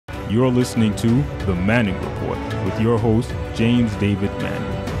You're listening to The Manning Report with your host, James David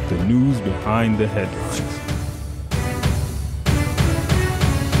Manning. The news behind the headlines.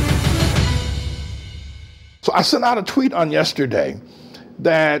 So I sent out a tweet on yesterday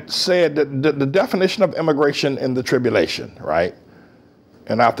that said that the definition of immigration in the tribulation, right?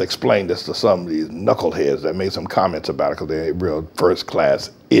 And I have to explain this to some of these knuckleheads that made some comments about it because they're real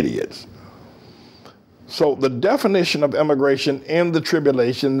first-class idiots. So the definition of immigration in the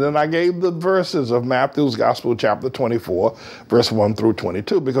tribulation, then I gave the verses of Matthew's Gospel, chapter 24, verse 1 through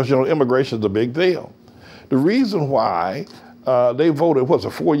 22, because, you know, immigration is a big deal. The reason why they voted,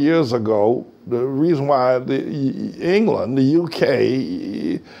 4 years ago, the reason why England, the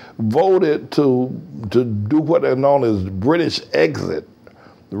UK, voted to do what are known as British exit.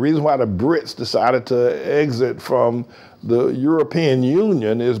 The reason why the Brits decided to exit from the European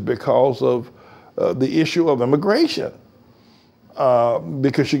Union is because of the issue of immigration.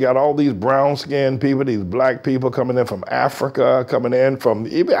 Because you got all these brown-skinned people, these black people coming in from Africa, coming in from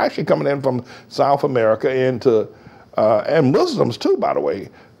South America and Muslims too, by the way,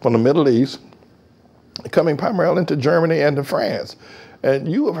 from the Middle East, coming primarily into Germany and to France. And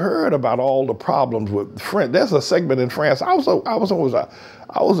you have heard about all the problems with France. There's a segment in France. I was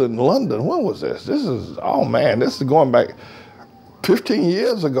in London. When was this? This is going back 15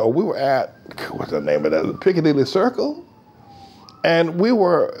 years ago. We were at, what's the name of that? Piccadilly Circle. And we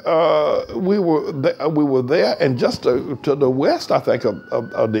were there, and just to the west, I think,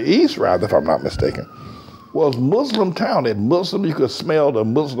 of the east, rather, if I'm not mistaken, was Muslim town. And Muslim, you could smell the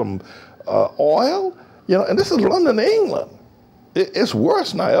Muslim oil, you know, and this is London, England. It's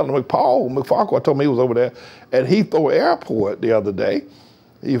worse now. Paul McFarquhar told me he was over there at Heathrow Airport the other day.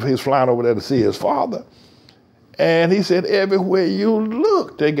 He's flying over there to see his father. And he said, everywhere you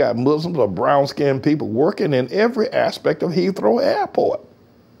look, they got Muslims or brown-skinned people working in every aspect of Heathrow Airport.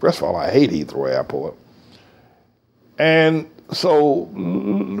 First of all, I hate Heathrow Airport. And so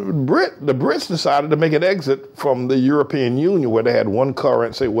the Brits decided to make an exit from the European Union where they had one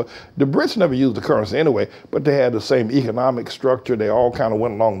currency. Well, the Brits never used the currency anyway, but they had the same economic structure. They all kind of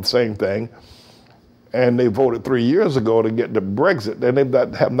went along the same thing. And they voted 3 years ago to get the Brexit. And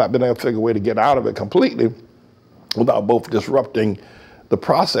they have not been able to figure a way to get out of it completely without both disrupting the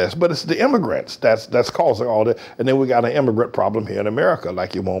process. But it's the immigrants that's causing all that. And then we got an immigrant problem here in America,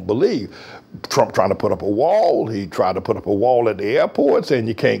 like you won't believe. Trump trying to put up a wall. He tried to put up a wall at the airport saying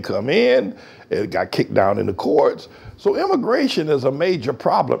you can't come in. It got kicked down in the courts. So immigration is a major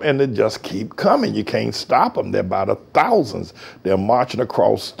problem, and they just keep coming. You can't stop them. They're by the thousands. They're marching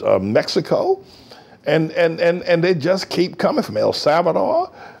across Mexico, and they just keep coming from El Salvador,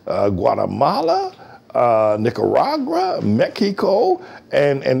 Guatemala, Nicaragua, Mexico,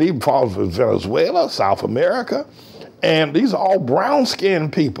 and even falls with Venezuela, South America. And these are all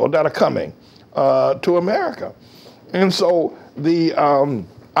brown-skinned people that are coming to America. And so I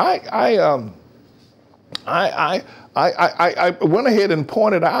went ahead and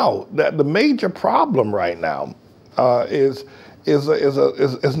pointed out that the major problem right now is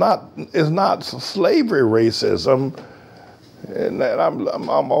not slavery racism. And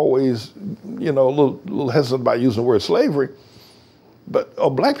I'm always, you know, a little hesitant about using the word slavery, but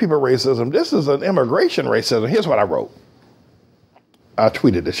black people racism. This is an immigration racism. Here's what I wrote. I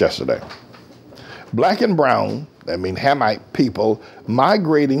tweeted this yesterday. Black and brown, that mean Hamite people,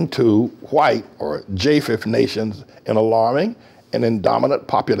 migrating to white or Japheth nations in alarming and indominant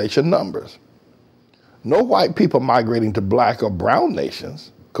population numbers. No white people migrating to black or brown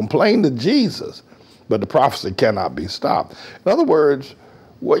nations complain to Jesus, but the prophecy cannot be stopped. In other words,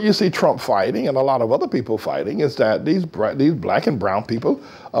 what you see Trump fighting and a lot of other people fighting is that these black and brown people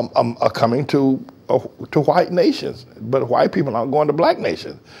are coming to white nations, but white people aren't going to black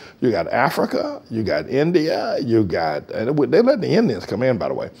nations. You got Africa, you got India, and they let the Indians come in, by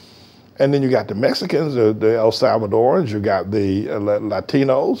the way. And then you got the Mexicans, the El Salvadorans, you got the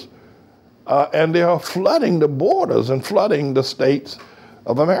Latinos, and they are flooding the borders and flooding the states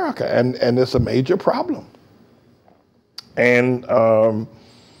of America, and it's a major problem. And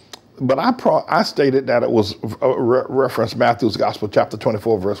but I stated that it was reference Matthew's Gospel, chapter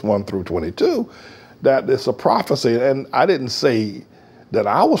 24, verse 1 through 22, that it's a prophecy. And I didn't say that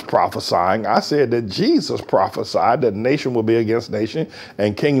I was prophesying. I said that Jesus prophesied that nation will be against nation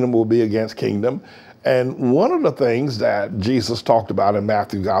and kingdom will be against kingdom. And one of the things that Jesus talked about in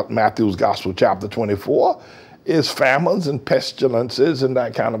Matthew's Gospel, chapter 24, is famines and pestilences and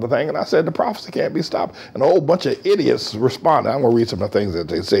that kind of a thing. And I said the prophecy can't be stopped. And a whole bunch of idiots responded. I'm going to read some of the things that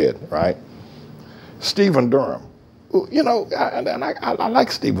they said, right? Stephen Durham, You know, I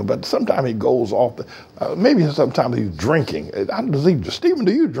like Stephen, but sometimes he goes off the, maybe sometimes he's drinking. Stephen,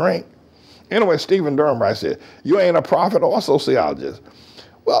 do you drink? Anyway, Stephen Durham writes here, you ain't a prophet or a sociologist.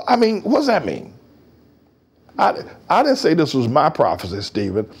 Well, I mean, what does that mean? I didn't say this was my prophecy,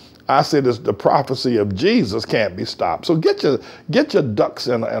 Stephen. I said it's the prophecy of Jesus can't be stopped. So get your ducks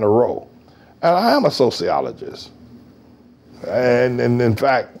in a row. And I am a sociologist. And in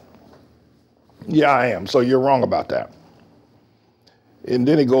fact, yeah, I am. So you're wrong about that. And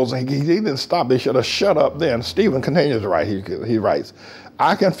then he goes, he didn't stop. They should have shut up then. Stephen continues to write. He writes,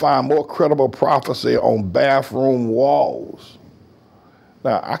 I can find more credible prophecy on bathroom walls.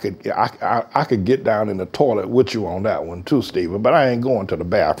 Now, I could get down in the toilet with you on that one too, Stephen, but I ain't going to the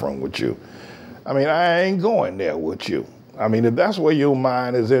bathroom with you. I mean, I ain't going there with you. I mean, if that's where your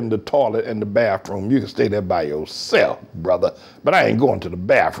mind is, in the toilet and the bathroom, you can stay there by yourself, brother, but I ain't going to the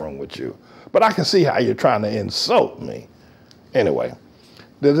bathroom with you. But I can see how you're trying to insult me. Anyway,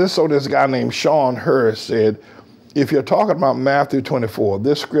 this guy named Sean Hurst said, if you're talking about Matthew 24,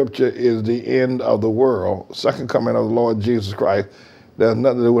 this scripture is the end of the world, second coming of the Lord Jesus Christ. There's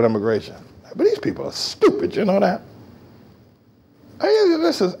nothing to do with immigration. But these people are stupid, you know that? I mean,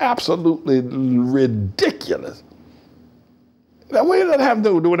 this is absolutely ridiculous. Now, what does that have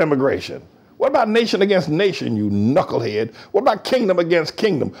to do with immigration? What about nation against nation, you knucklehead? What about kingdom against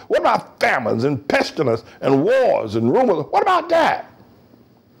kingdom? What about famines and pestilence and wars and rumors? What about that?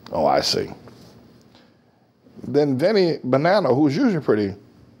 Oh, I see. Then Vinny Banana, who's usually pretty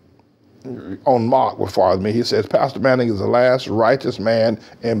on mark as far as me, he says, Pastor Manning is the last righteous man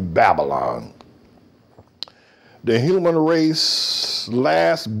in Babylon. The human race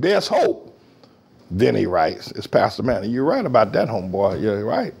last best hope, Vinny writes, is Pastor Manning. You're right about that, homeboy. You're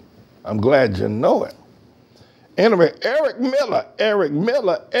right. I'm glad you know it. Anyway, Eric Miller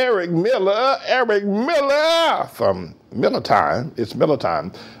from Miller Time. It's Miller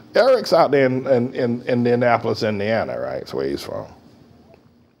Time. Eric's out there in Indianapolis, Indiana, right? That's where he's from.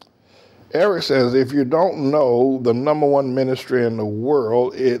 Eric says, if you don't know the #1 ministry in the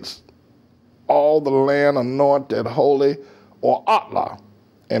world, it's All the Land Anointed Holy, or ATLAH.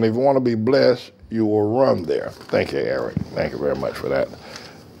 And if you want to be blessed, you will run there. Thank you, Eric. Thank you very much for that.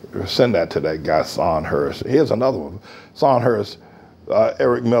 Send that to that guy, Son Hurst. Here's another one. Son Hurst,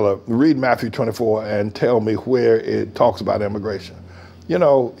 Eric Miller, read Matthew 24 and tell me where it talks about immigration. You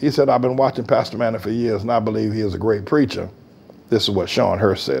know, he said, I've been watching Pastor Manning for years, and I believe he is a great preacher. This is what Sean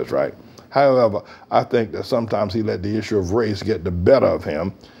Hurst says, right? However, I think that sometimes he let the issue of race get the better of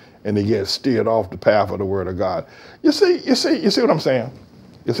him, and he gets steered off the path of the Word of God. You see what I'm saying?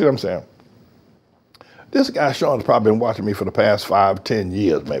 You see what I'm saying? This guy, Sean's probably been watching me for the past 5, 10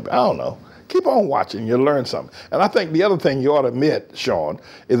 years, maybe. I don't know. Keep on watching. You'll learn something. And I think the other thing you ought to admit, Sean,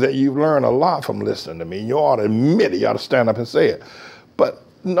 is that you've learned a lot from listening to me. You ought to admit it. You ought to stand up and say it. But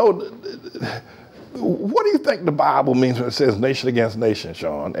no, what do you think the Bible means when it says nation against nation,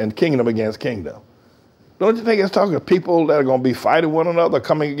 Sean, and kingdom against kingdom? Don't you think it's talking to people that are going to be fighting one another,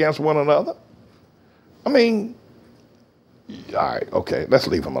 coming against one another? I mean, all right, okay, let's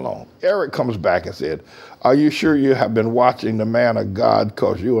leave him alone. Eric comes back and said, are you sure you have been watching the man of God,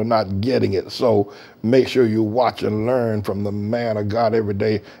 because you are not getting it? So make sure you watch and learn from the man of God every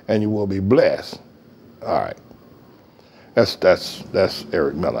day, and you will be blessed. All right. That's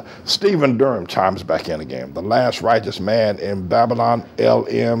Eric Miller. Stephen Durham chimes back in again. The last righteous man in Babylon,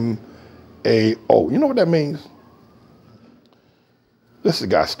 LMAO. You know what that means? This is the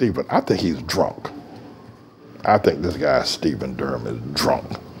guy, Stephen. I think he's drunk. I think this guy, Stephen Durham, is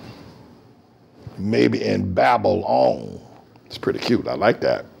drunk. Maybe in Babylon. It's pretty cute. I like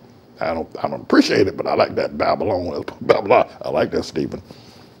that. I don't appreciate it, but I like that Babylon. I like that, Stephen,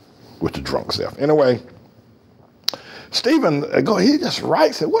 with the drunk self. Anyway, Stephen, he just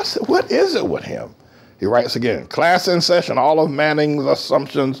writes it. What is it with him? He writes again, class in session. All of Manning's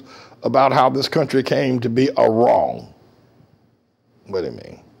assumptions about how this country came to be are wrong. What do you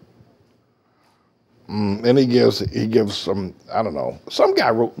mean? And he gives some, I don't know. Some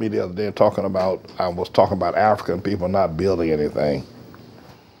guy wrote me the other day I was talking about African people not building anything.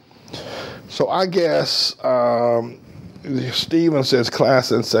 So I guess Stephen says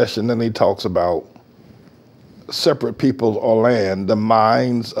class in session, then he talks about separate peoples or land, the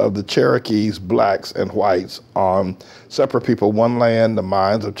minds of the Cherokees, blacks, and whites on separate people, one land, the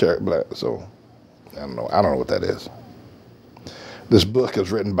minds of Cherokee blacks. So I don't know what that is. This book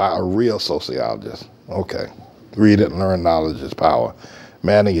is written by a real sociologist. Okay. Read it and learn knowledge is power.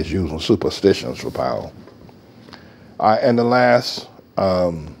 Manning is using superstitions for power. And the last,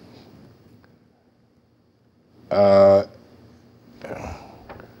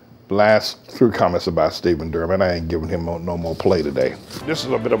 Last 3 comments about Stephen Durham. I ain't giving him no more play today. This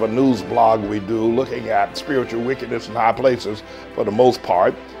is a bit of a news blog we do, looking at spiritual wickedness in high places for the most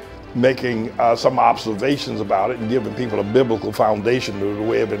part, making some observations about it and giving people a biblical foundation to the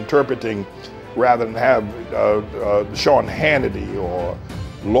way of interpreting, rather than have Sean Hannity or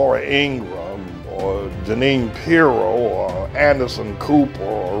Laura Ingraham or Janine Pirro or Anderson Cooper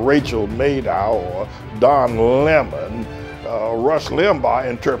or Rachel Maddow or Don Lemon, Rush Limbaugh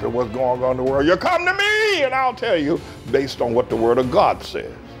interpret what's going on in the world. You come to me and I'll tell you based on what the Word of God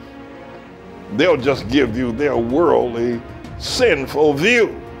says. They'll just give you their worldly, sinful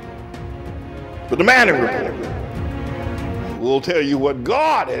view. But the Manning Report will tell you what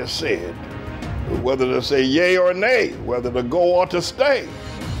God has said, whether to say yea or nay, whether to go or to stay.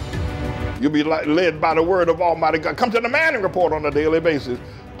 You'll be led by the word of Almighty God. Come to the Manning Report on a daily basis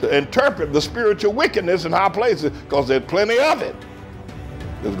to interpret the spiritual wickedness in high places, because there's plenty of it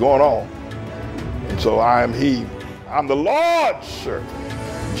that's going on. And so I'm the Lord's servant,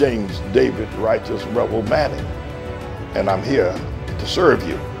 James David Righteous Rebel Manning, and I'm here to serve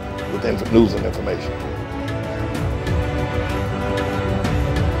you with news and information.